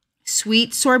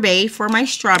Sweet Sorbet for my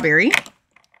strawberry.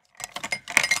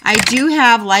 I do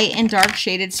have light and dark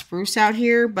shaded spruce out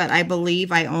here, but I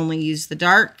believe I only use the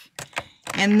dark.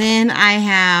 And then I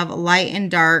have light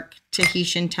and dark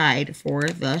Tahitian Tide for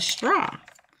the straw.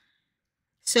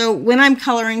 So when I'm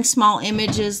coloring small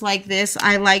images like this,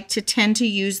 I like to tend to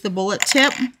use the bullet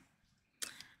tip.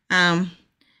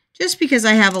 Just because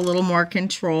I have a little more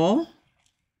control.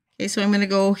 Okay, so I'm going to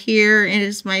go here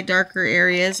into my darker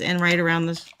areas and right around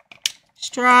the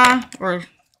straw, or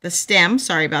the stem,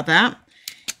 sorry about that.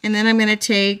 And then I'm going to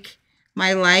take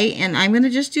my light and I'm going to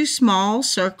just do small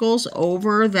circles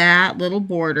over that little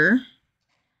border.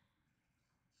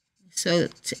 So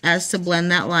as to blend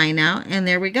that line out. And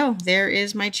there we go. There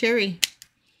is my cherry.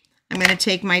 I'm going to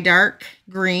take my dark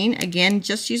green, again,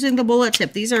 just using the bullet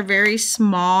tip. These are very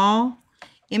small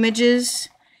images.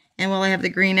 And while I have the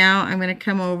green out, I'm going to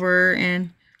come over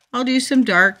and I'll do some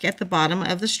dark at the bottom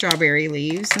of the strawberry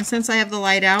leaves. And since I have the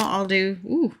light out, I'll do,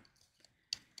 ooh.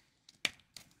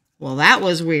 Well, that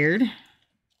was weird.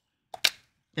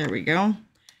 There we go.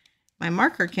 My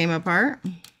marker came apart.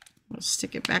 We'll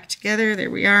stick it back together.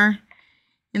 There we are.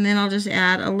 And then I'll just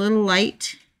add a little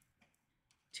light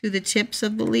to the tips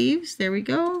of the leaves. There we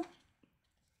go.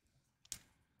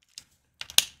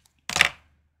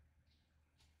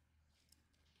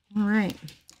 All right.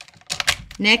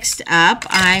 Next up,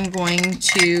 I'm going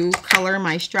to color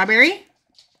my strawberry.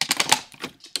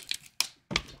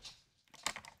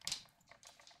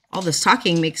 All this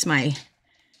talking makes my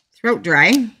throat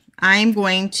dry. I'm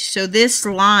going to, so this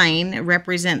line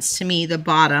represents to me the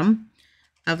bottom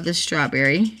of the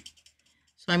strawberry.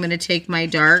 So I'm going to take my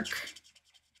dark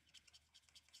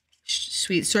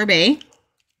Sweet Sorbet,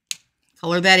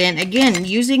 color that in. Again,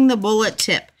 using the bullet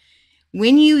tip.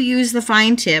 When you use the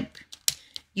fine tip,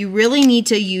 you really need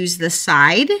to use the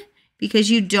side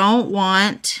because you don't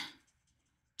want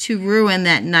to ruin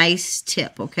that nice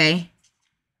tip, okay?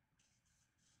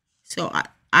 So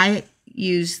I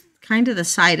use kind of the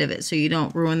side of it so you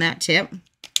don't ruin that tip.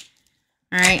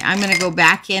 All right, I'm going to go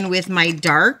back in with my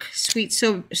dark Sweet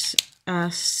Sorbet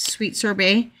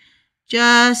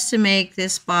just to make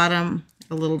this bottom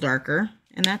a little darker.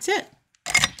 And that's it.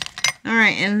 All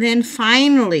right, and then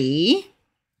finally,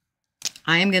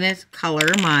 I'm going to color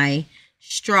my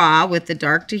straw with the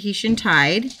dark Tahitian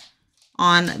Tide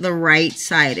on the right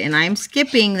side. And I'm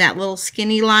skipping that little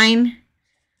skinny line.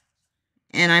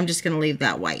 And I'm just going to leave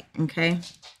that white, okay?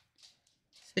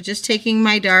 So just taking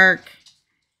my dark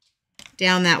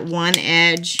down that one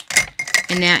edge.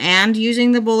 And now, and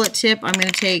using the bullet tip, I'm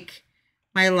going to take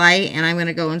my light and I'm going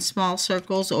to go in small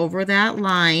circles over that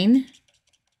line.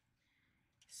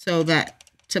 So that,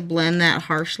 to blend that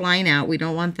harsh line out, we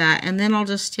don't want that. And then I'll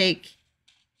just take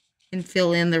and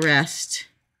fill in the rest.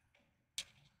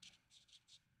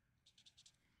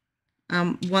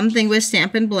 One thing with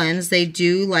Stampin' Blends, they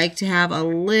do like to have a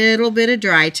little bit of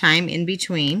dry time in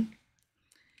between.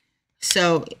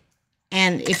 So,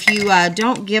 and if you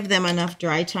don't give them enough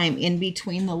dry time in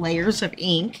between the layers of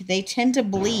ink, they tend to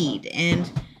bleed and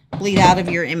bleed out of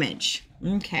your image.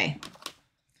 Okay.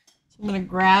 So I'm going to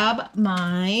grab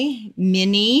my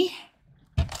mini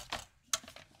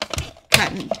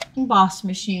cut and emboss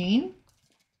machine.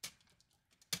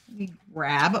 Let me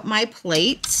grab my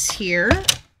plates here.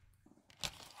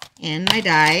 And my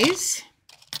dies.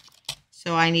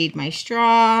 So I need my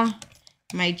straw,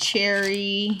 my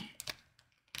cherry,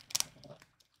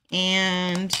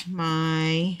 and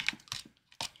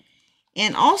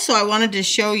also I wanted to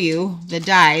show you the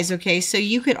dies. Okay, so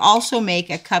you could also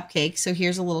make a cupcake. So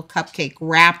here's a little cupcake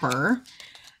wrapper.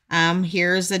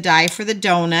 Here's the die for the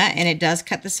donut, and it does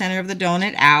cut the center of the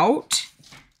donut out.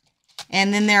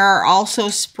 And then there are also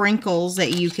sprinkles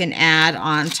that you can add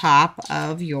on top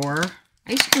of your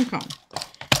ice cream cone.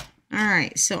 All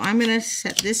right, so I'm going to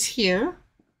set this here.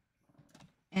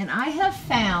 And I have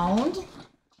found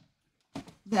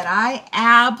that I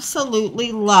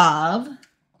absolutely love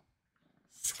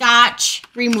Scotch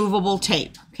removable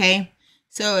tape, okay?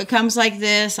 So it comes like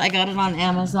this. I got it on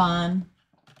Amazon.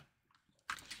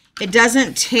 It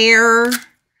doesn't tear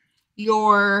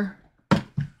your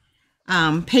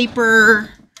paper.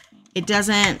 It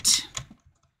doesn't...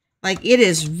 Like, it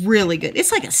is really good.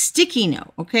 It's like a sticky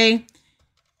note, okay?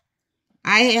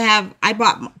 I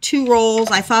bought 2 rolls.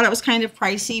 I thought it was kind of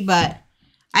pricey, but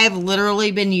I have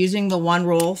literally been using the 1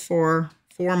 roll for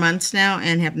 4 months now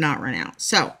and have not run out.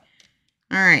 So, all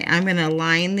right, I'm going to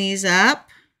line these up.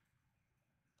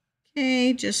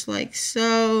 Okay, just like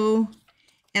so.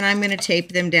 And I'm going to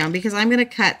tape them down because I'm going to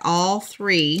cut all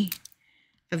 3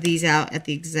 of these out at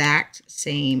the exact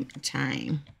same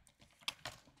time.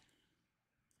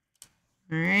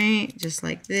 All right, just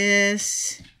like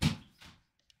this.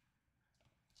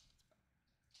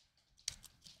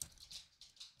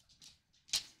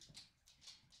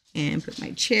 And put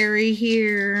my cherry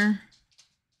here,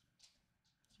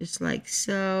 just like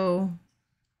so.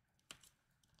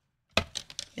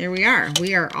 There we are.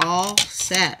 We are all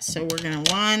set. So we're going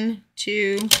to 1,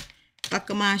 2,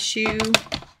 buckle my shoe.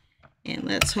 And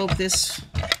let's hope this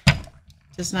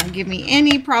does not give me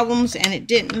any problems, and it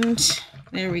didn't.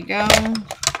 There we go.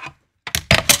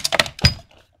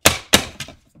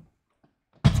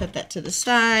 Set that to the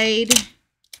side.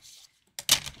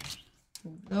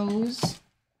 Those.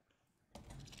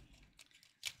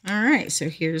 All right, so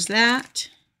here's that,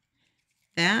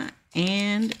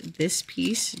 and this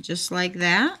piece just like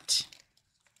that.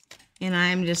 And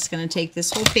I'm just going to take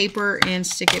this whole paper and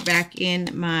stick it back in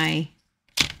my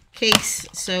case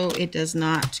so it does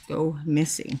not go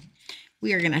missing.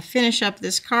 We are going to finish up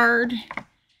this card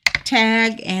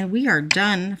tag, and we are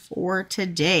done for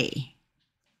today.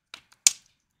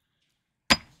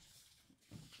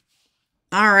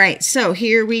 All right, so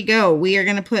here we go. We are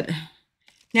going to put...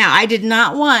 Now, I did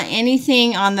not want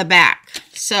anything on the back,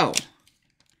 so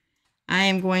I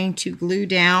am going to glue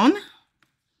down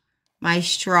my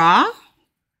straw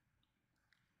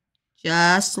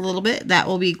just a little bit. That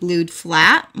will be glued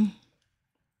flat.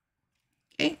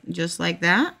 Okay, just like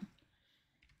that.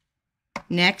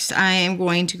 Next, I am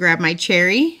going to grab my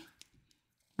cherry.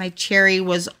 My cherry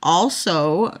was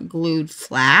also glued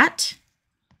flat,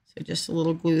 so just a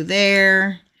little glue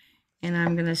there, and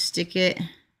I'm going to stick it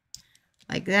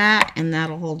like that, and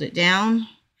that'll hold it down.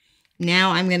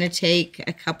 Now I'm going to take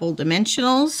a couple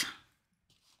dimensionals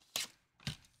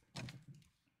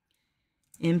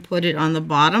and put it on the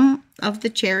bottom of the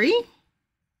cherry,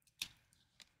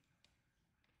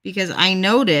 because I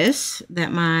notice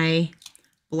that my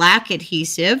black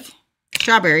adhesive,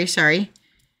 strawberry, sorry,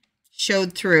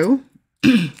 showed through.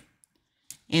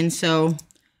 And so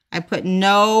I put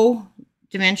no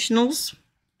dimensionals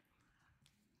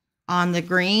on the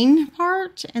green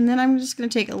part, and then I'm just going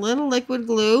to take a little liquid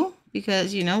glue,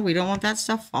 because you know we don't want that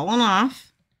stuff falling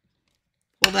off.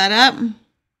 Pull that up,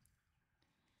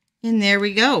 and there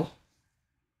we go.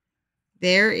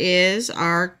 There is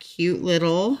our cute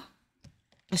little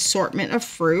assortment of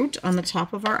fruit on the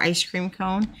top of our ice cream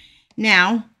cone.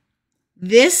 Now,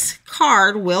 this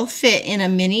card will fit in a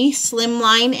mini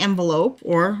slimline envelope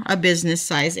or a business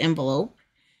size envelope,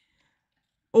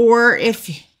 or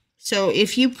if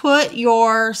you put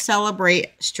your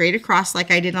Celebrate straight across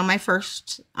like I did on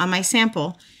my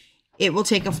sample, it will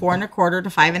take a 4 1/4 to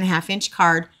 5 1/2 inch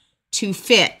card to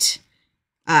fit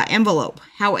envelope.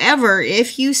 However,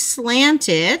 if you slant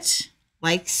it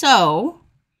like so,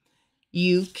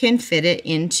 you can fit it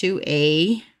into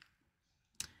a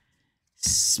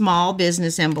small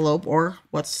business envelope, or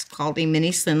what's called a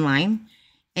mini slimline,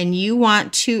 and you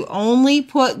want to only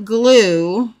put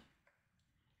glue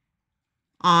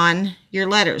on your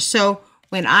letters. So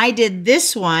when I did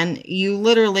this one, you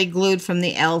literally glued from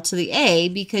the L to the A,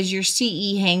 because your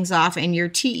CE hangs off and your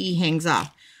TE hangs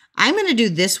off. I'm going to do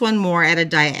this one more at a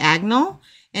diagonal,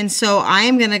 and so I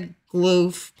am going to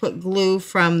put glue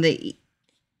from the,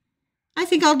 I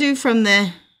think I'll do from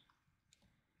the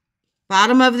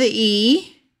bottom of the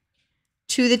E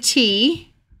to the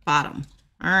T bottom.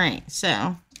 All right,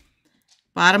 so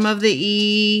bottom of the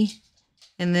E,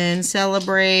 and then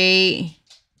Celebrate.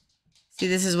 See,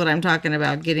 this is what I'm talking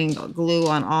about, getting glue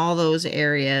on all those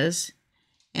areas,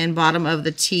 and bottom of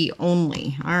the T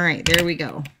only. All right, there we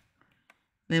go.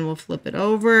 Then we'll flip it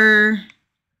over,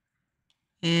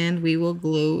 and we will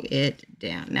glue it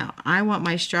down. Now, I want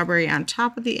my strawberry on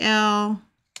top of the L,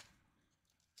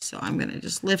 so I'm going to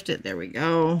just lift it. There we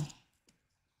go.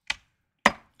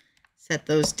 Set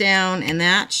those down, and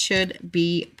that should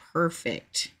be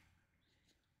perfect.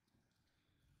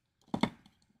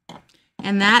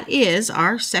 And that is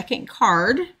our second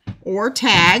card or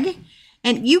tag.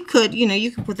 And you could,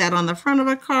 you could put that on the front of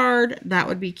a card. That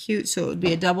would be cute. So it would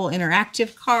be a double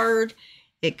interactive card.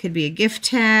 It could be a gift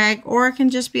tag, or it can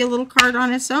just be a little card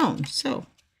on its own. So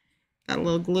got a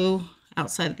little glue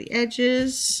outside of the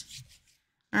edges.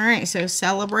 All right, so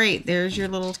Celebrate. There's your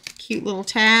little cute little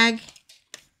tag.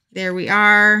 There we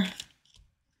are.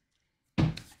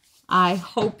 I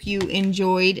hope you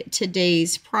enjoyed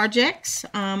today's projects.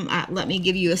 Let me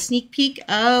give you a sneak peek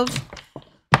of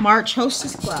March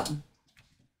Hostess Club.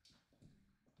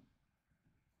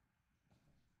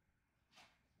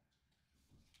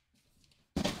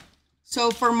 So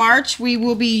for March, we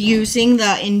will be using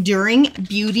the Enduring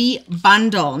Beauty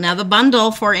Bundle. Now, the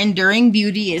bundle for Enduring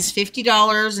Beauty is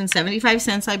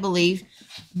 $50.75, I believe,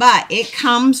 but it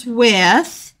comes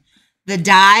with the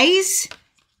dies,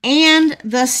 and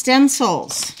the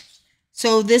stencils.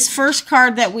 So this first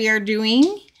card that we are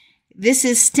doing, this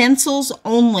is stencils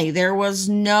only. There was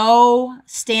no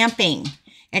stamping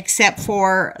except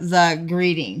for the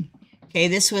greeting. Okay,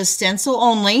 this was stencil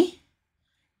only.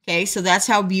 Okay, so that's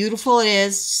how beautiful it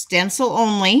is, stencil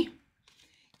only.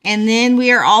 And then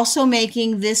we are also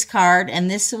making this card,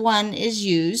 and this one is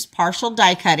used, partial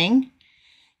die cutting.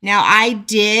 Now, I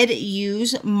did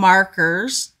use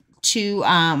markers to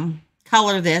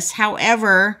color this.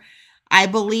 However, I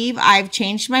believe I've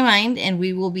changed my mind, and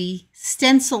we will be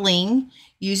stenciling,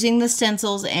 using the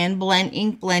stencils and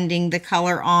ink blending the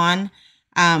color on.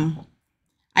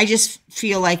 I just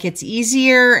feel like it's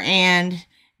easier and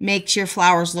makes your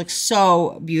flowers look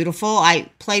so beautiful.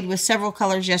 I played with several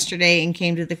colors yesterday and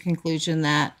came to the conclusion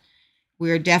that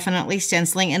we're definitely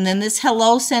stenciling. And then this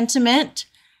hello sentiment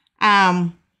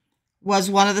was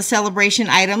one of the celebration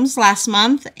items last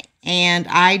month, and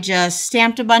I just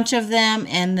stamped a bunch of them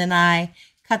and then I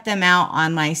cut them out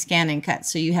on my scan and cut,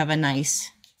 so you have a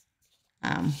nice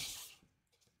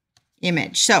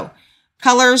image. So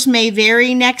colors may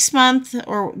vary next month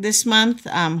or this month.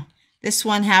 This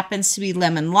one happens to be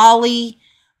Lemon Lolly,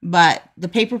 but the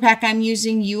paper pack I'm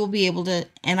using, you will be able to,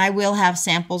 and I will have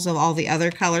samples of all the other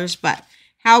colors, but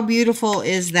how beautiful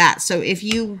is that? So if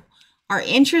you are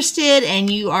interested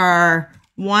and you are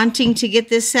wanting to get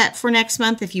this set for next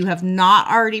month, if you have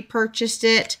not already purchased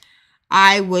it,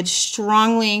 I would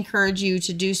strongly encourage you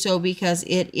to do so because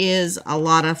it is a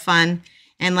lot of fun.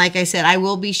 And like I said, I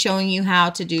will be showing you how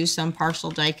to do some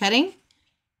partial die cutting.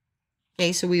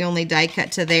 Okay, so we only die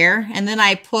cut to there. And then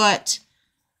I put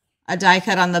a die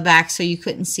cut on the back so you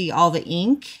couldn't see all the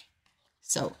ink.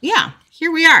 So yeah,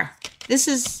 here we are. This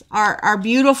is our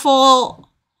beautiful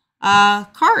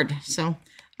card. So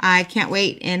I can't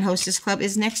wait. And Hostess Club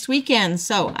is next weekend.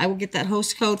 So I will get that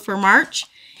host code for March.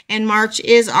 And March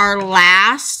is our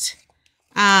last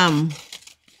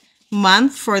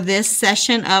month for this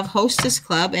session of Hostess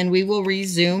Club. And we will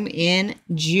resume in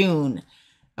June.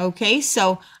 Okay,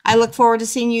 so I look forward to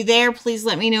seeing you there. Please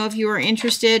let me know if you are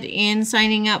interested in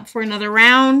signing up for another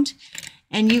round.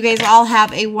 And you guys all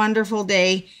have a wonderful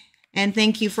day. And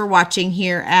thank you for watching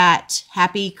here at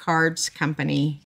Happy Cards Company.